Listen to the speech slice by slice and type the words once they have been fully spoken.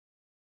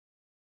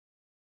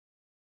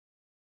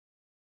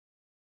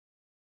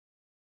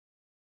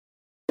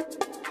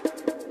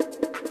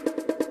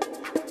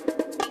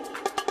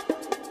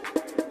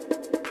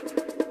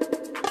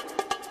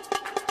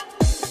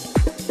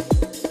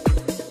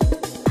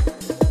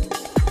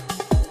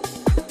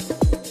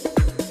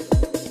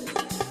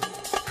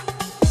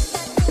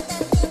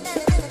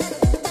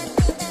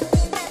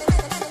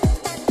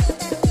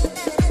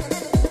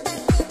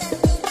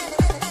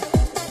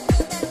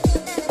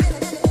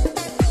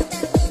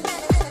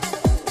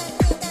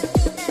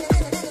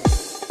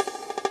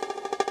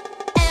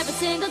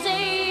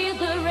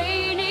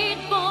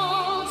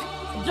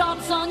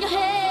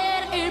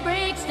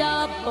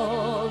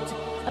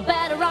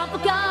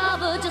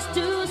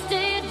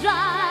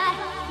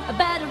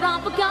better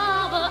run for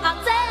cover,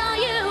 I'll tell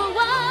you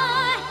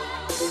why.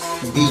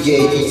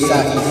 DJ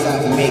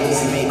SAGIT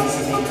mix.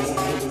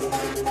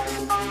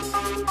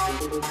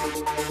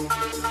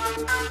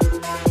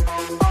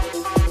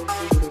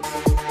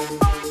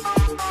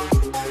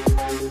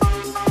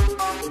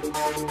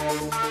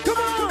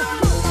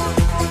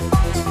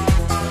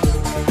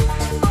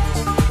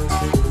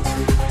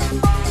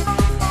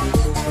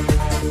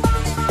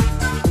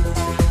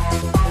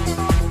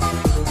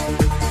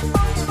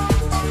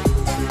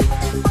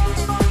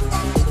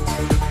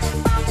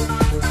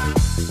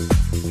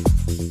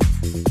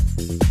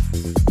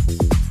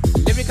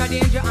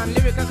 Danger and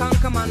lyrical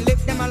conquer man,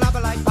 lift them a lava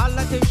like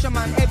politician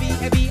man,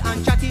 heavy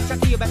and chatty,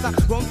 you better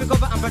run for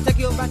cover and protect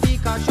your body,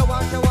 cause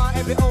shower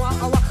every hour,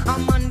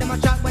 I'm on them a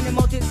chat when they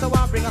mouth it, so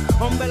I bring a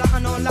umbrella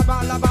and all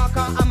lava,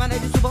 cause I'm an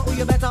edit super who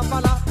you better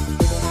follow.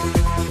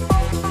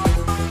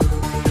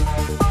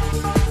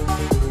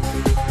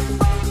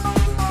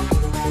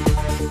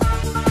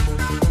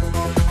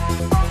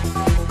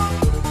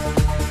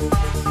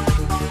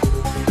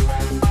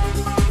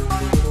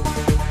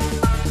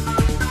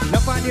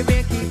 The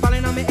rain keep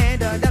falling on me head,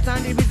 that's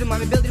on the reason why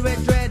we build the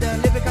red dread.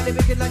 Lyrically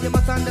wicked like you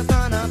must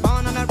understand.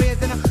 Born on a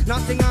raising,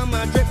 nothing I'm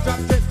a drip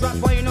drop.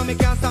 Boy, you know me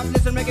can't stop.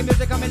 Listen reggae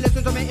music, I mean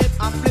listen to me hip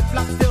hop, flip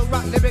flop, still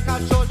rock. Lyrical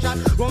short shot,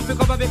 run for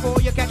cover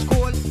before you catch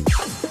cold.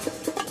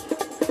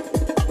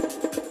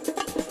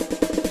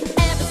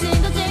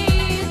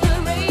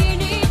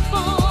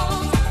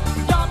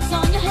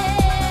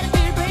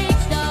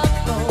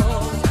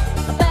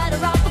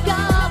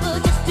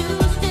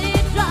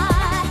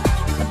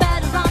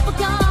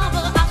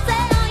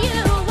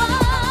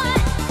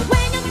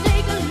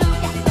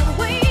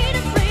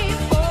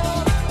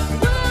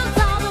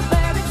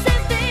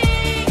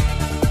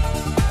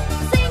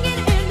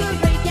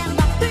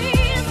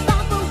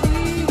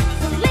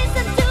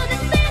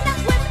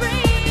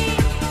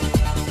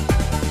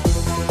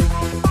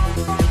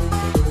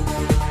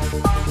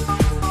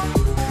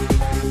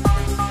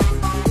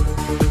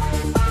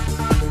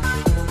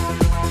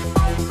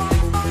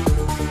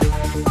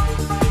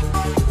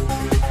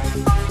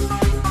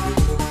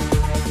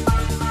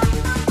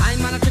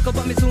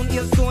 But me soon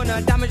heal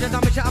stoner. Damage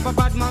have a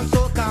bad man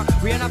soaker.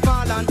 Rain a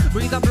fall and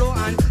breeze a blow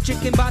and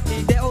chicken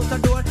body they out the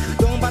door.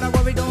 Don't bother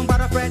worry, don't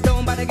bother fret,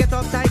 don't bother get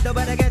uptight, don't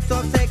bother get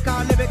upset.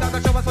 Cause lyric I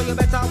show us so you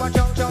better watch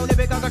out, chow.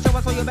 Lyric I show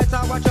us so you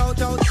better watch out,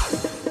 chow.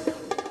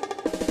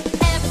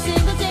 Every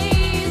single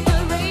day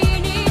the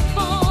rain it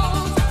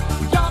falls,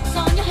 drops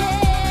on your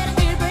head,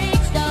 it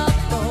breaks the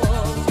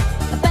bones.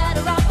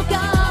 Better run for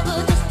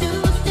cover just to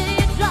stay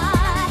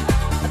dry.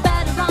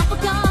 Better run for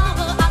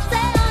cover, I'll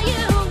tell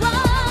you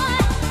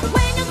why.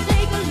 When you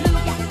take a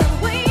look at the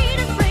way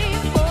the rain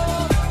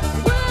falls,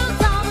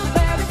 words are a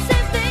very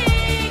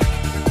symphony.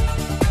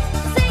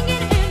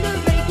 Singing in the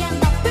rain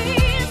cannot be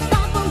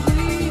stopped for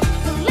we.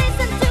 So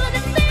listen to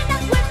the thing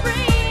that we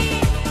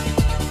bring.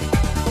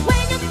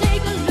 When you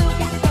take a look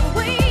at the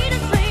way the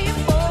rain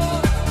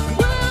falls,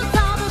 words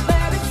are a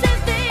very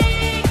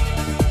symphony.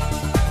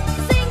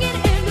 Singing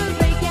in the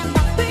rain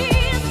cannot be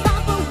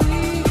stopped for we.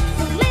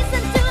 So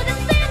listen to the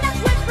thing that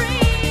we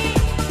bring.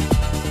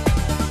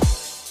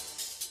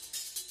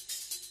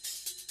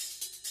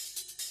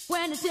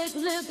 When you take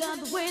a look at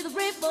the way the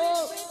rain falls,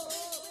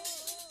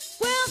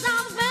 words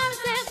are a very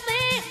symphony.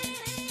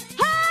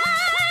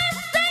 Hey,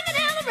 singing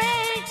in the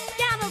rain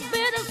cannot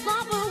be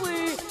stopped for we.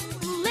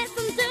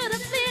 Listen to the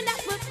thing that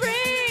we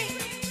bring.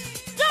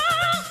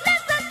 Don't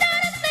listen to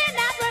the thing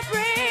that we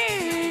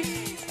bring.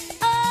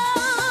 Oh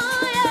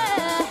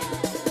yeah.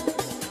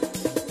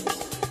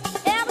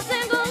 Every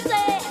single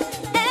day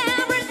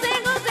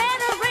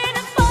the rain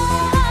it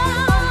falls.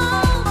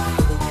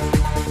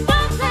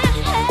 Bumps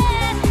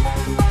ahead,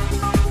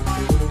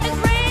 it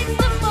rains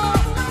the fall.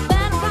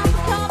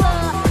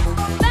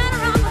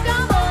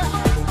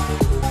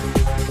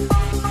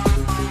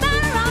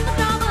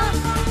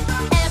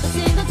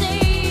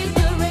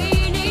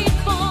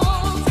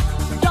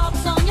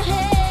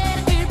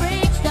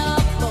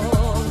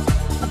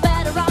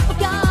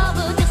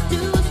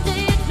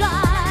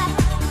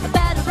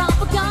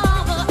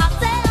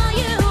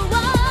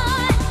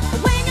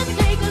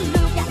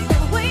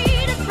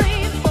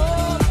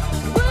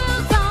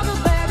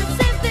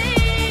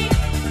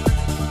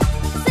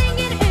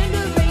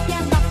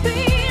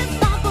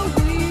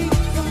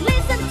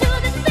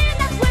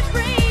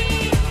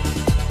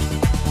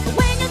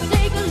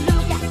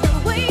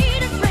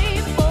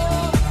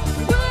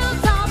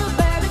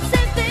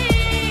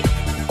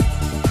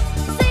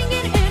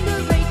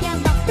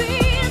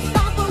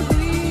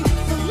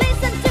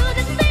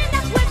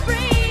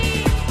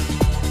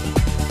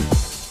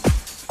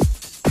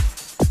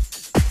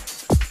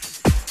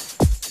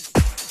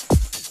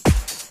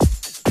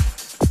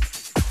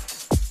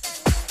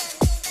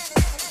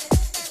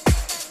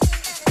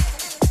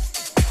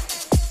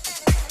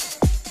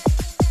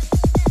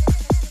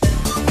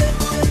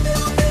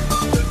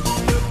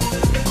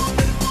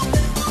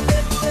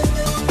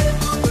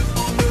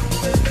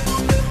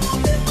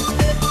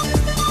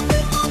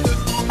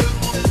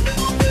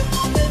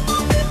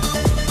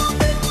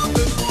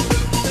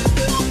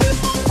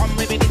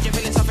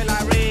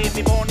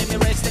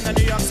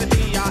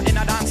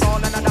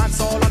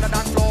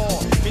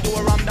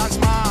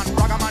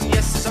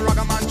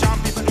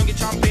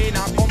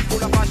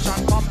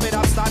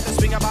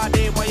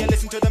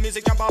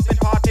 up and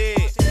party.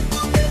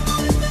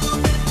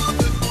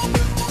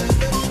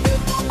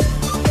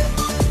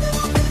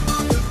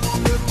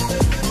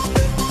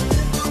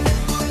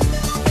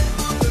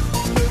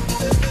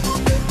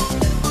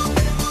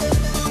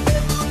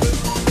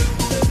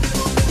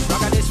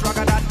 Ragga this,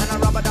 ragga that, and a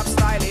rubber dub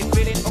style.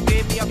 Feeling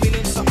okay, me a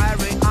feeling so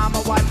irate. I'm a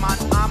white man,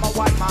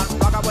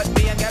 ragga with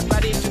me and get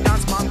ready to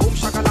dance, man. Boom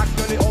shakalak,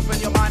 girl, open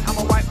your mind. I'm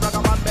a white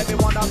ragga man, baby,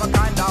 one of a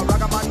kind. Now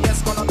ragga man,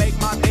 yes, gonna make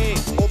my day.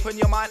 Open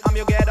your mind, I'm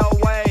your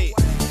getaway.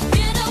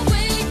 Get away.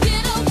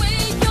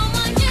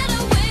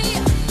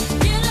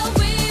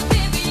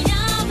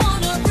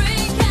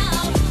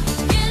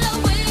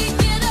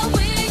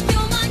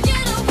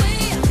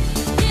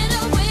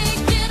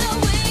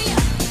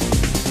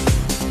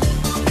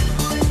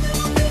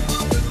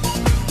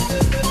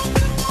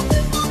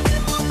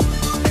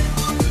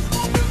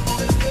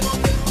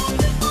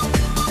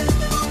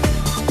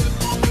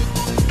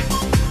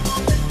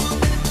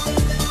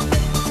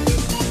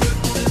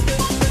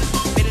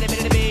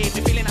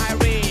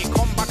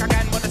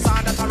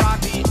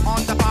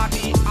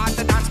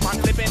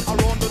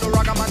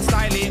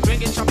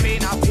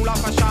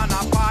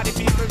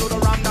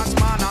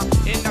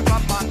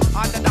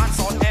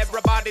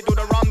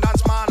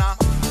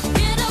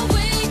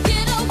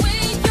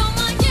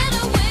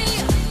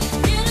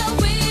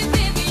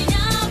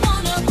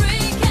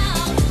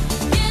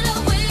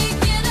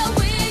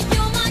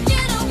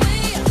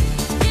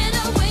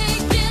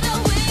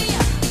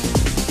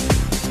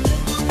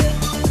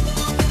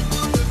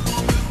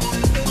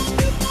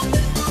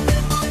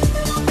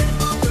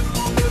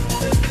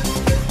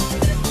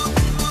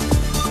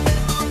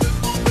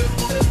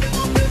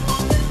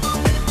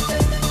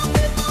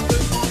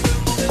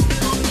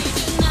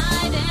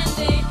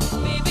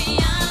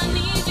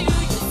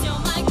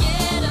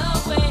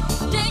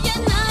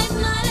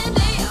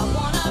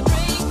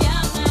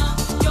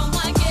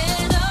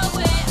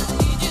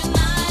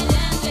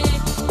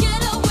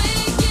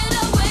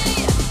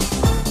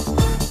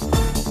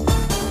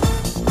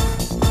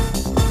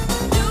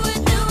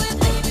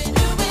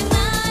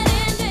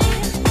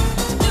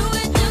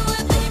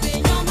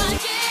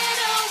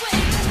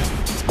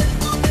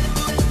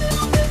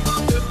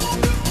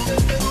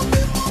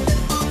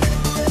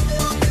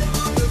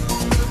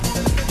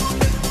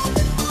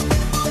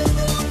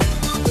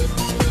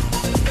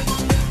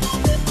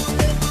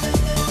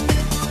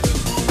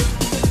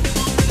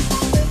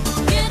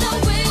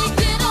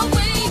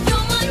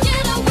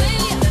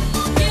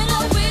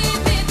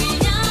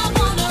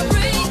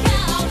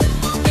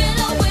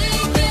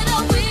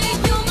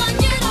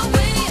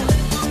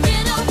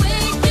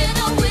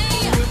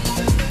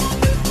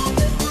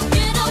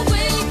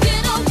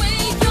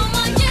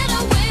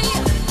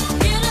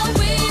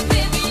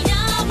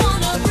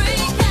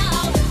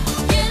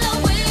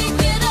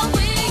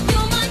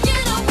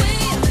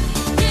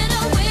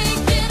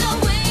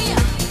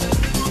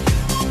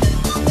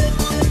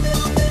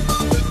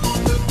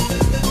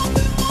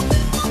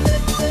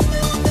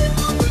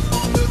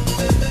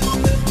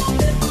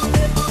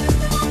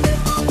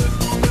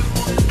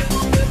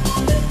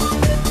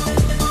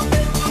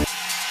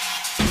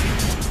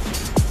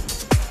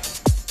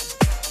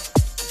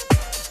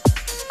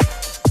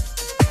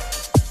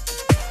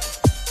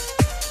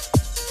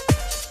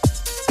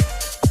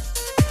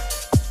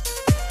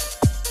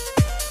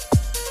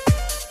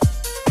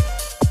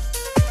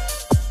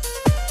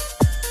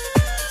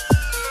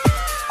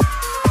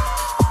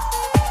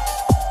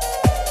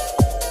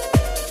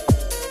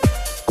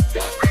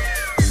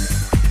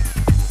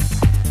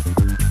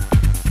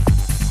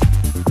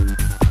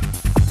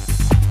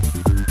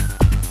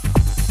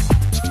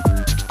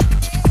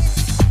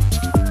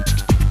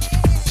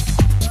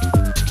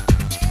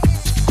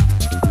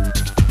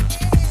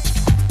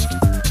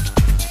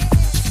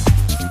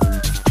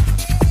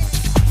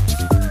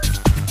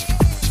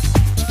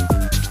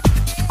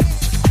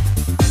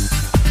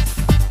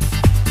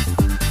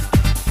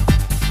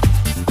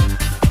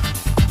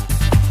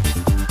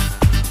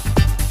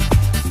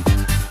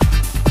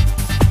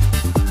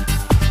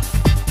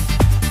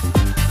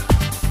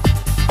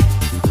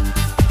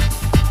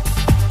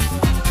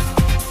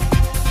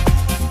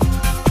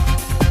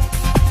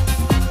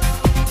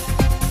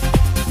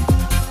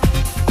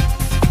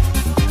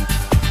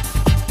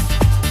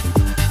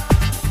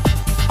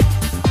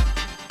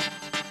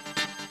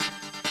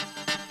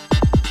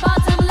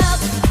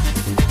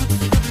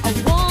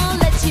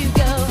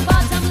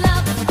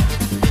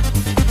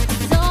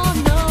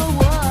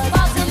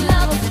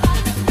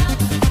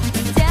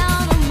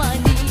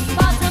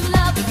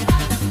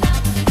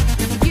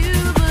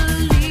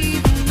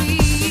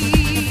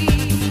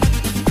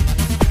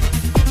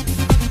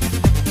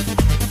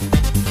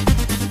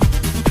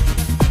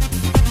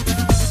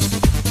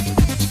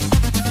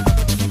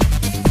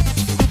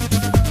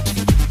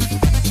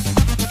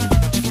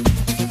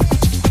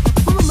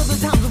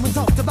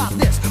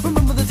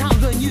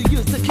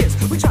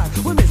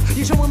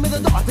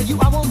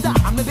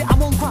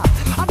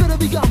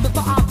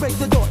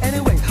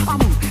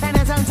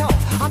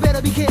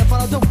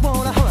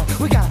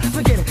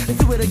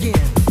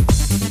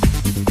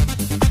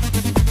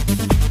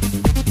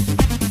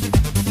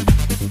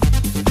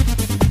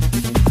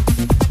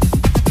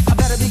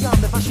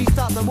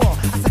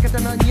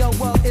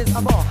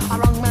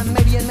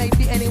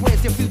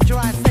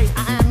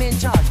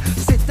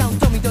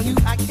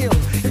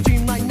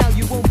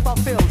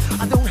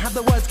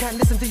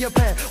 your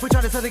pair. We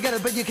try to stay together,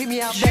 but you keep me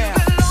out You there.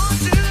 belong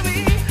to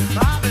me,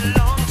 I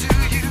belong to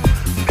you.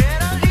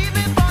 Better leave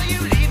me before you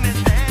leave me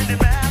standing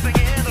rapping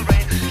in the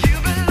rain. You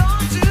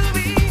belong to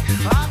me,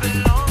 I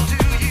belong to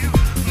you.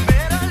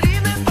 Better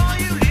leave me before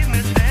you leave me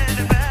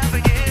standing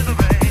rapping in the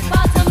rain.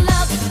 Bottom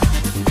love,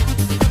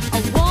 I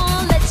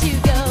won't let you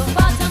go.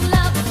 Bottom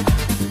love,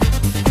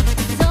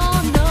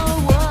 don't know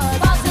what.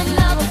 Bottom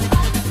love,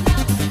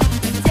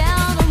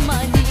 down on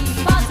my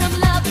knees. Bottom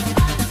love,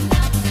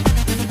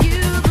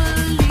 you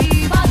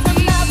believe. Bottom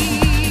love,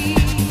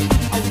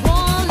 I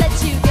won't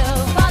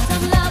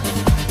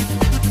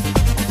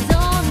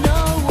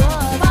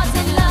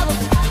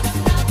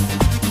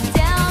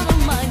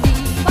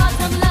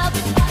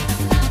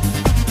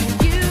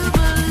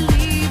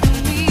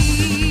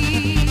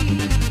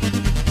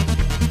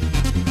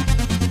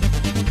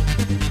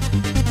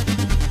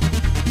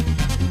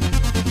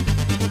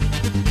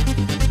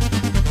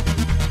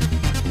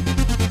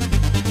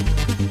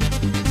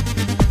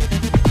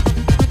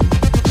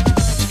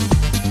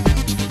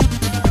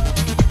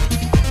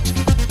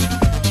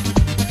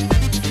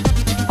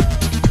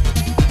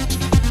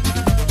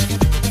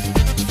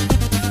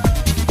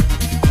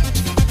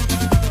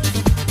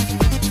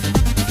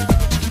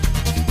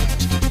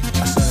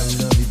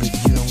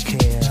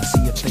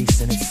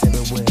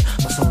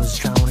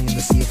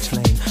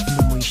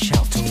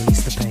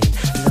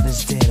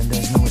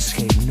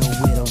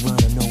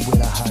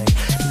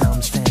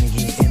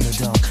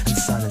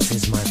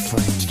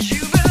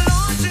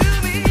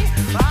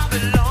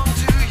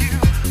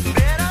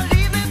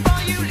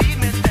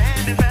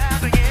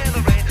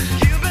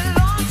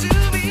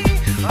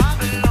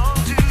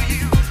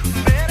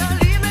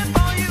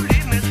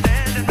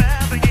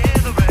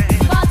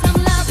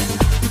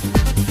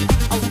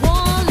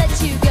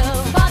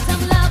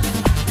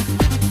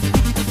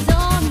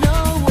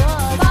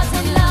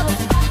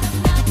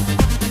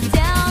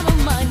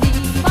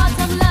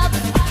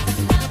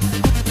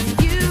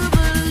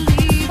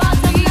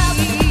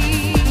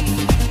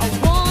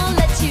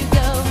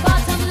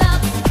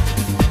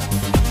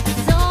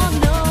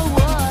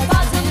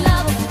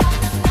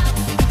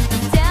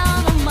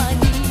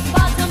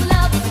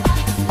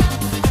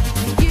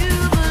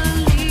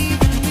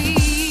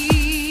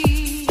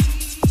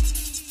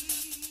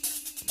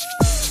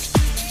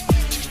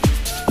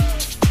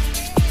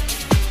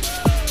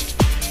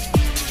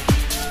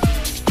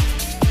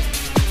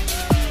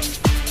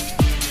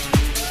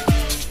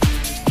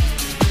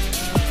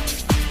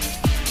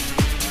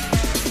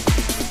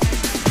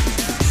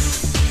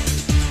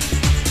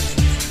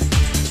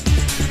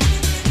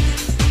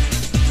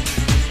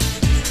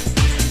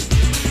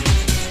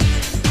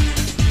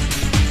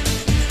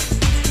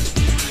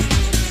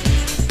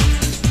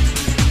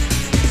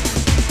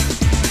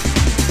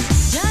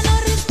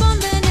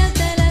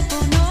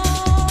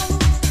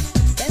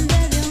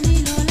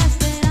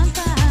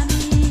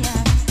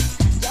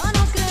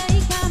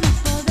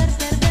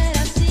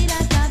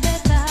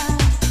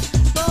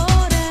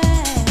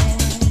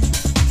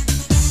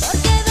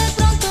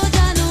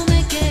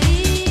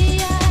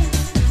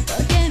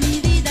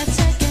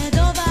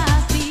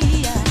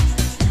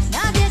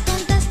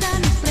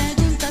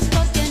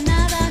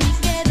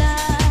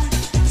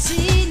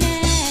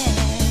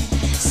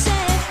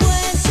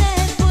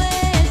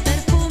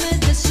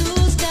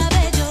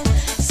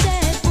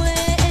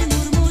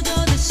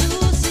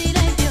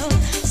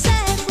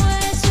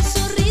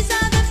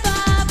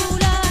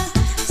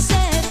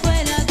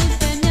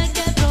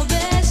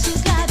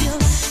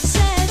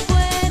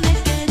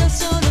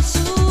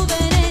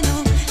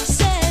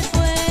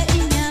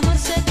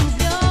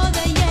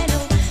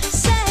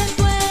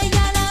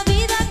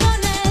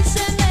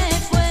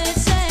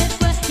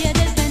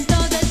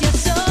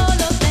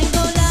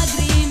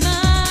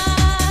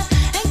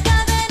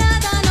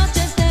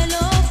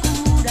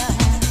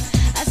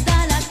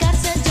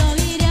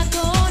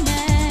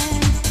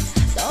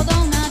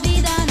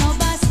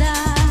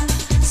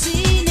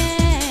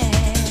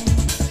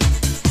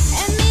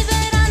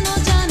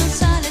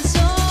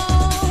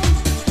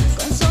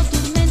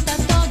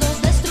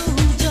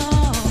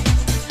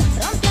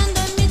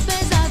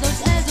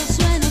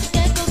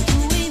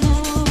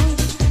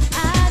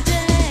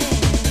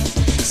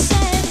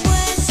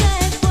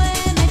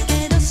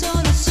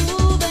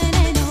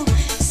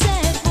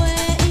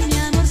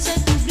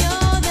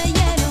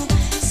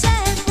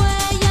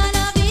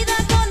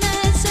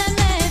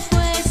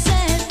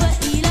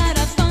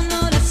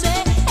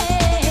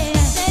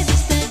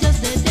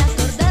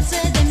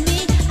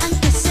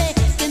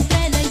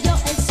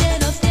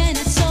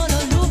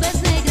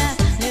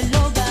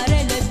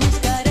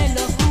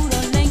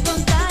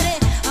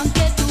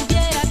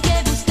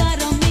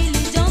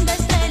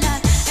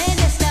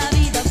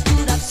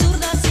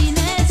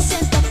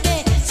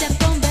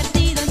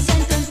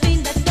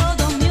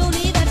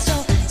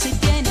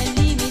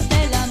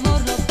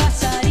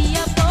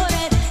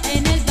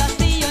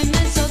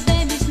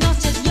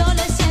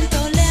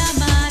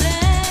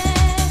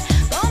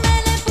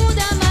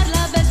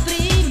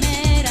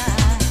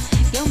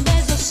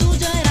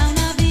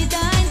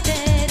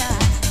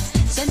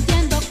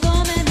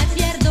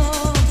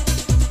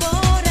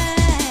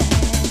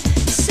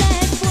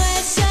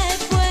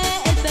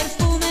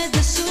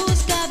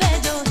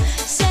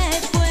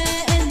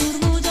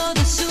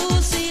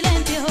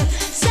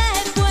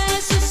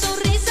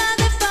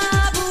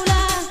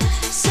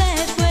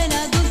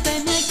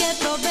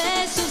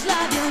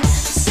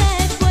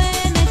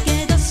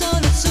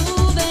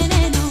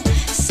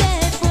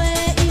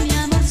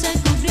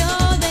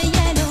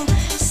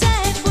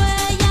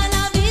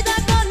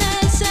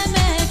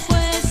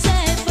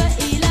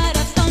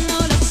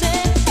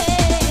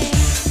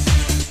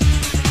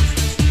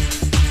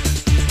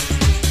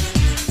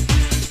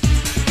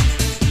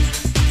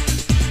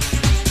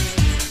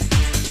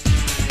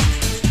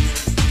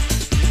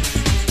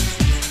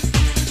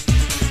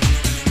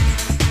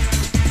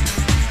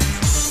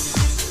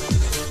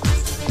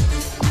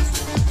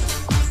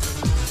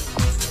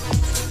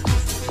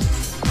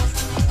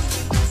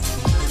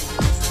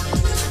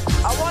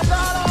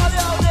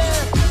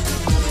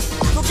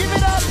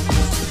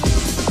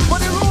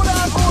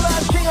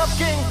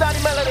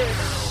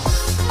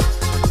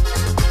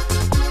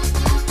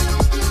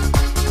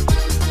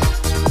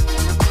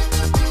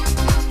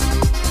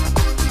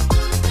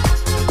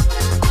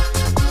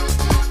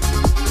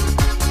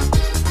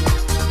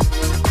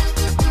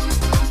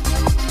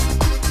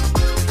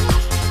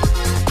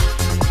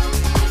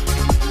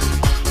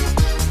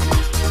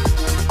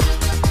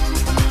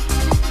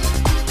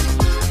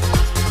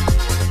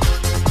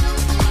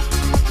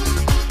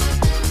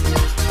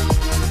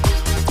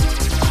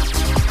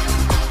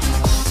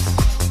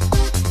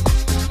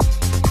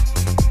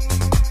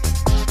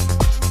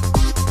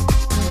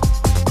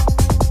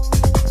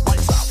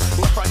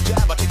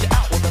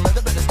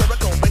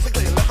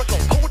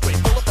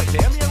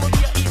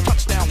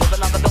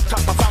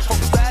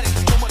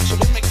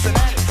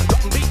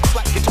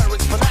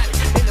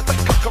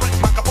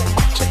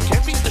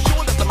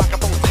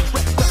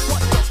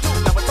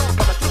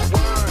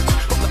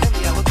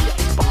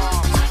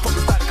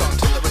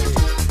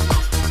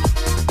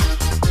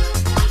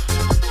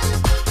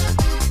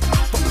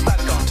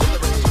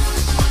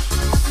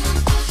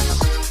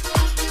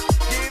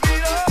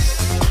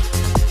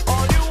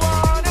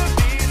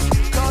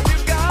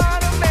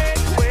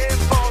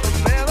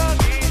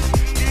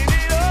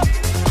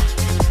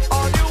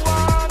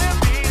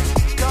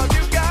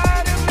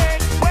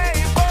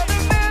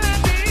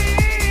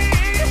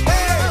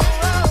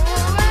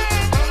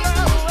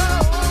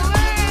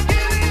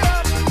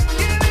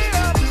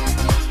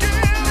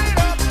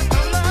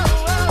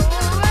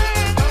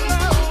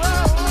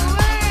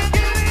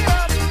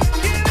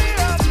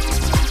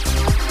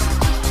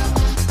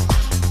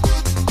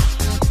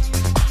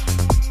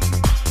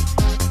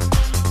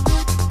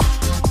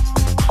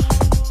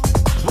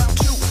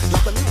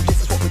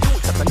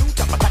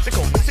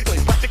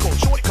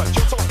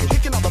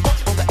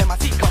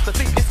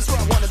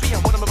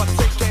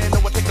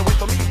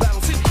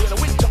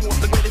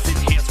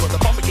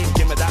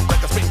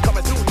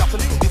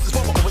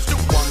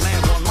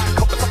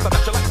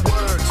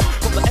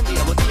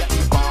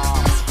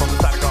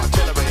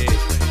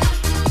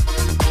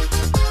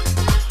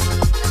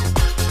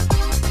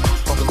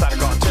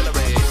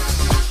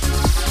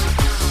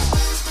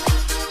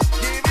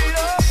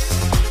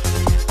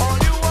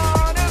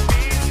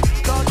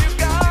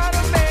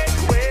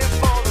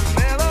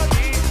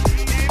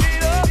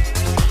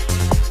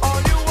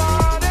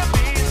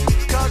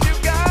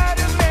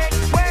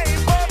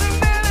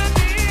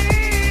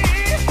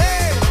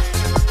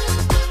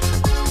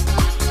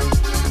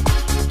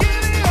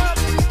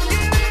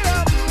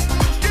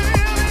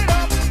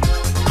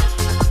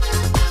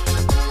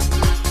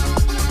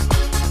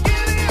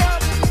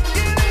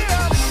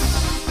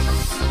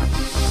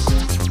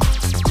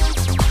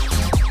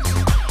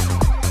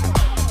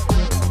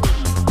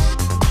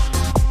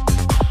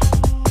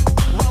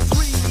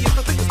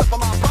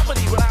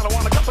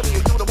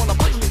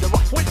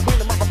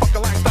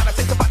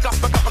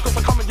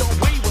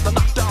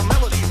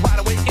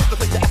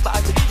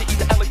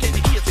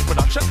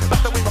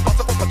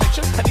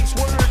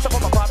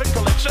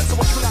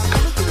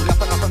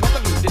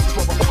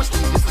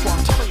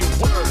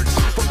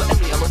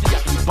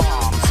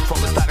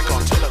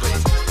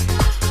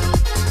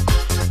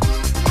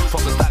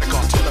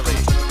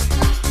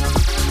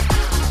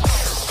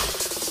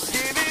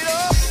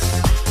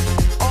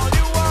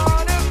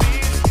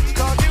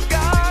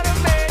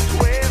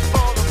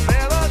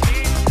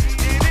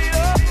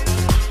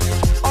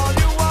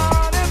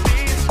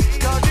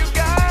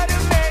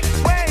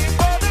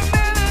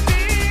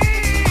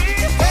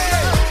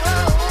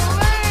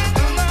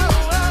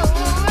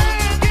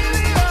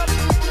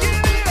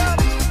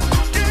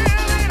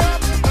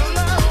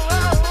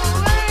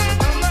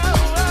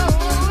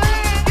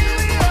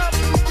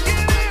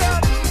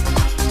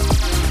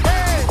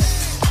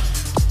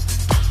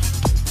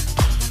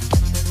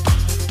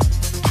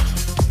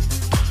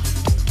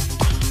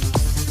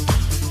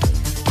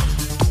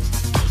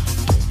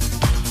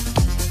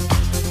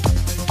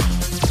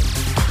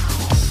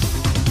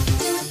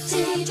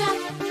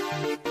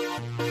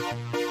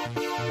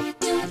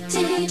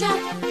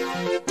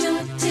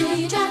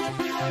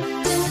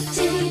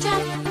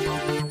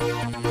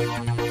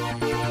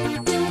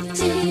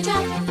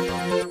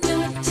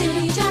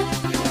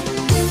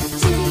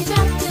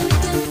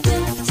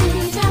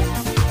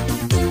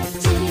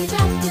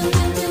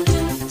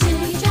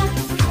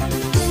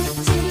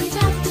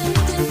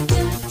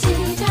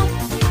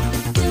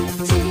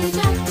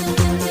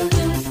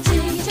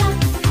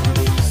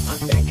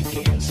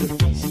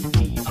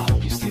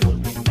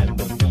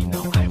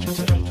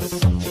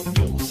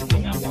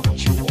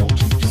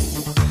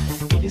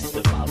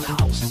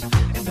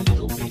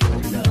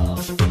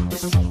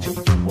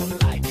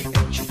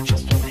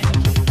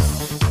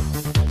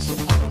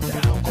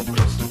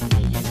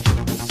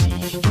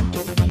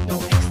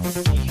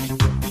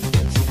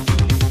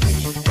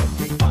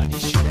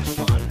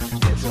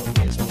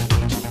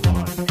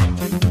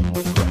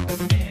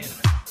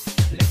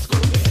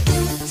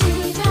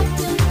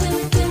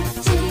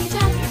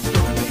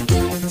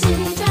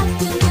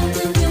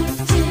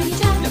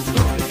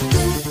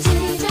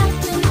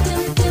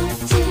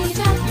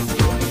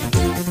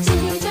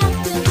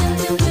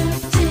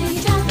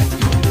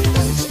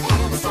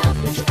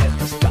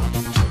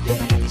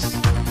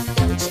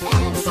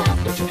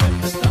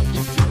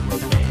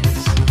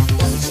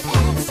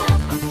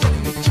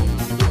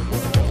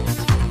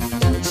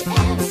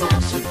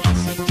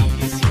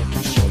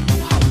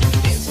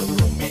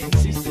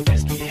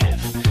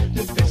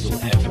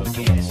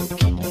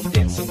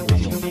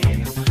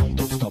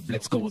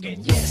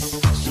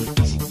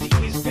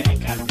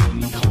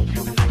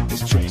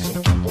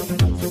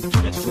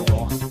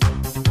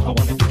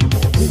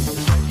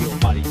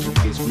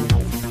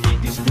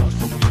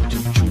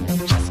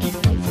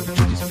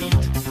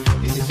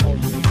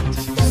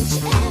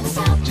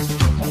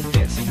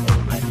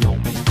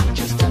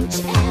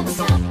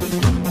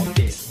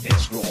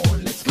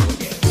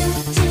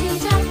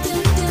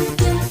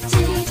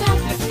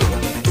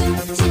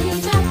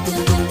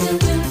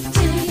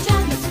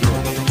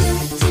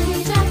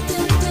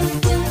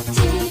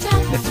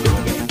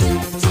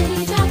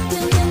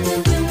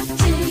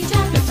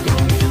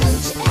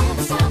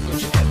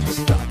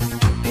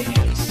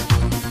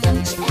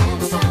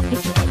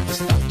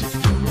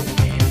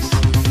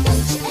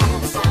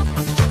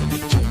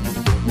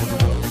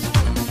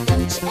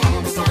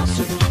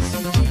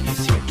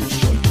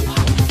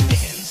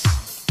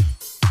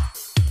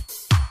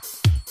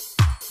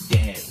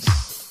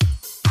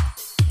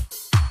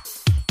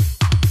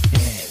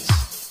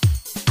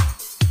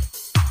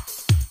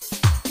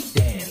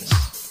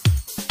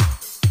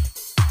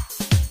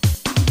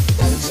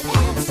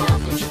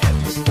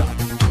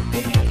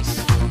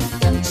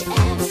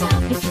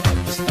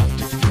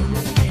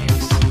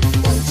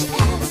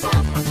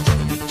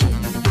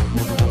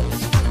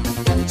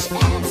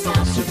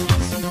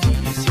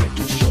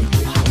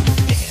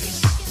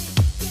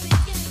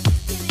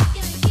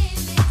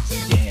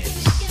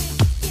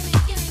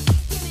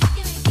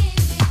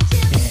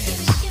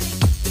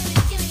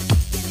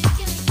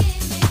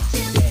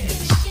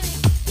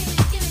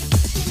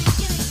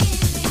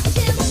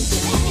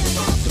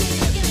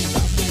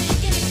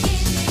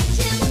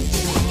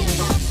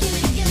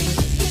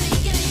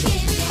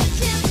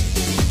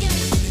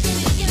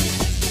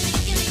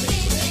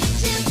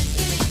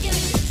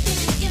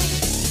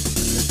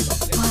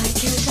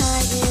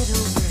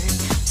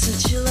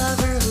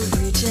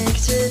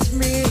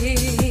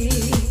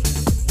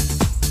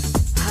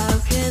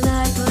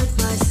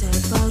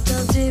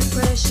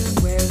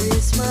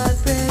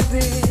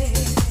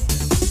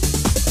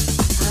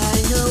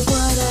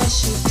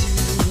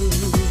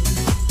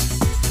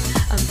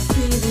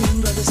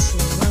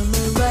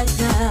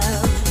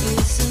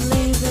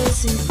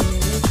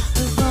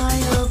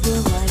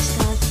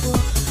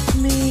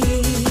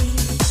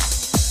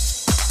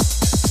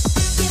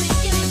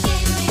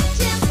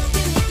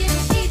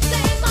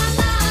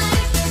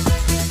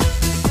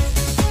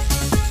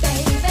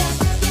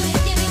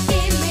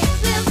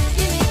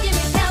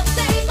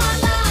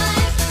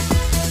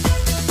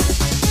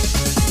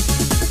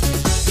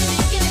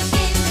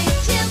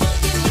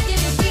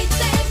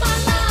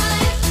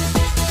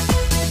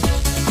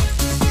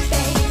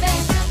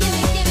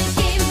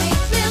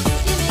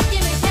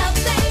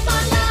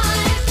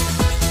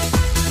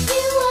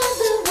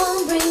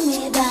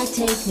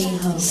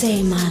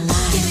Save my life.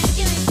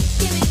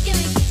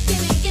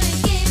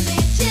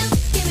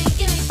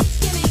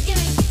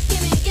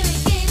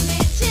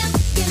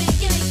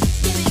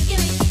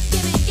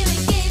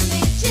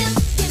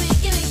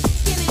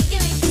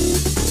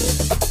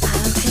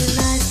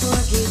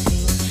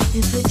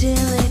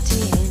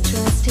 Infidelity and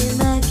trusting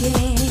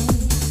again.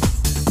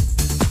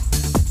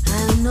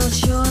 I'm not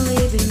sure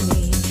leaving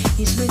me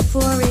is meant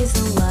for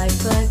reason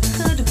life I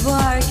could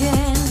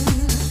bargain.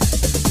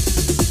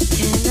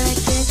 Can I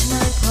get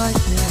my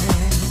partner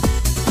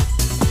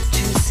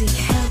to seek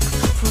help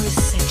for a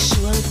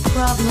sexual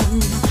problem?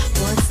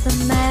 What's the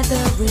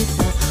matter with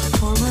the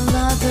former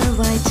lover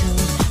I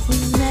don't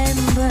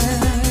remember?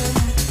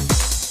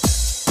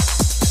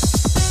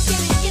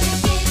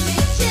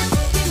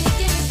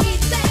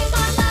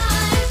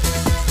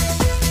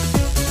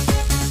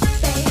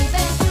 Baby,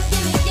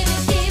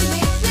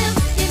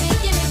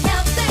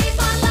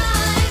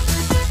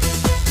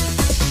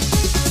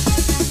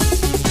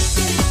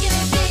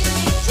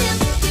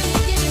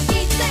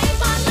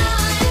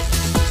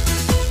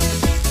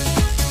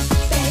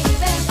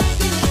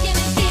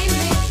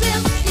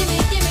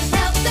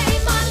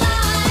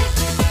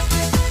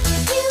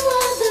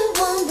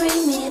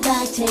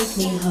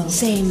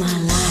 Save my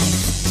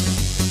life.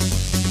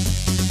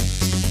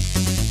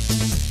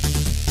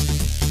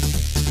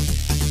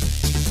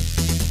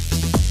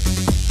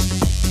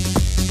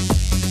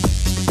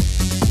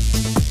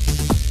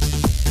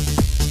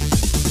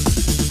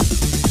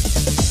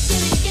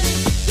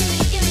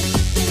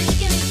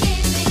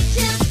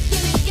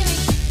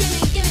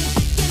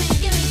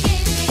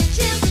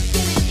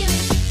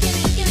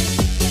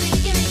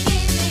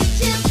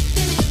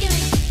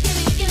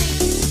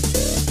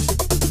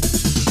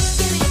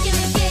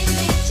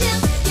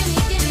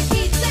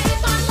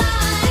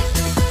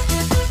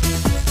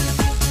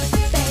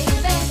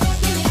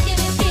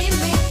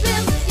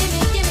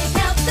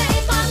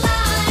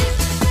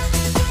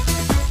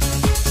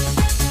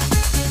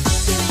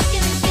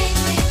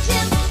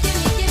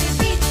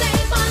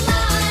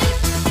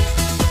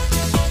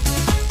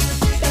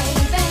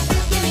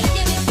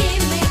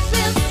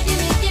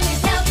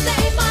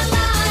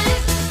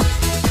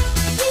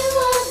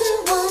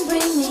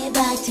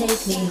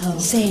 Take me home.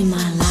 Save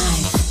my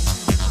life.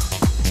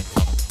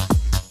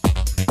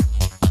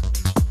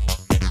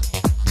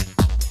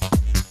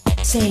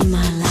 Save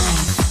my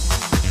life.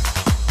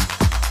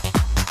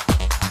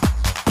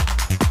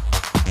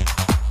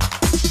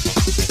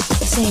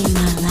 Save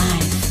my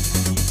life.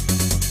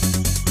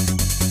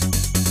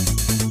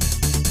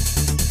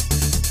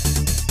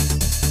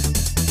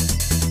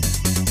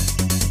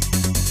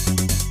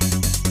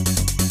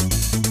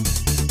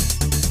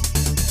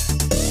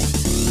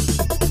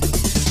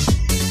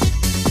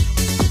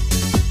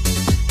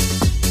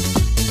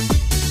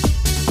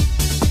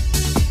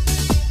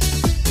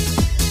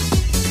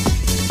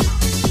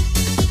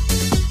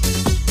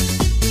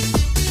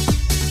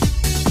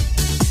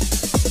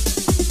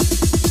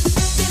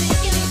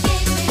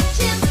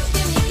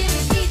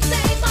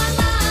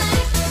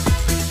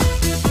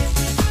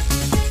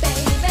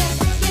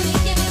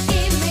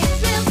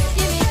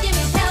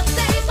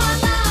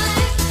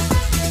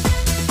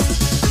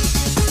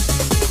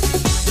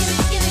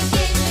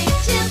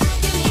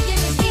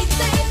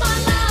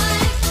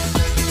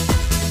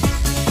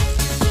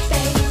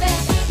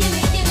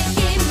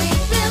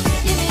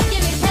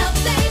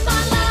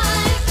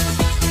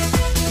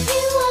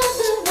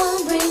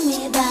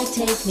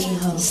 Take me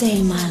home.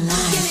 Save my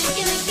life.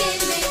 Gimme,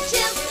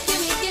 Jim.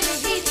 Gimme,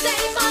 he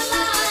saved my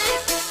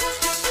life.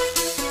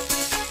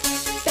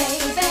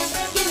 Baby,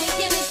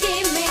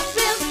 gimme,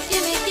 thrill.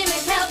 Gimme,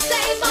 help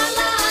save my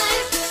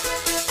life.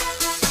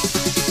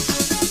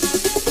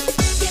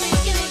 Gimme,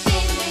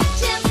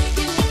 Jim.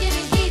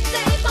 Gimme, he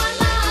saved my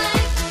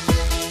life.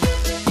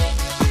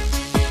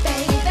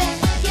 Baby,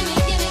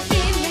 gimme,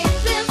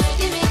 thrill.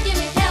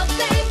 Gimme, help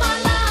save my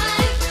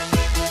life.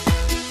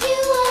 You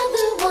are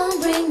the one,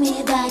 bring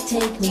me back,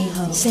 take me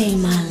home. Save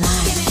my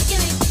life.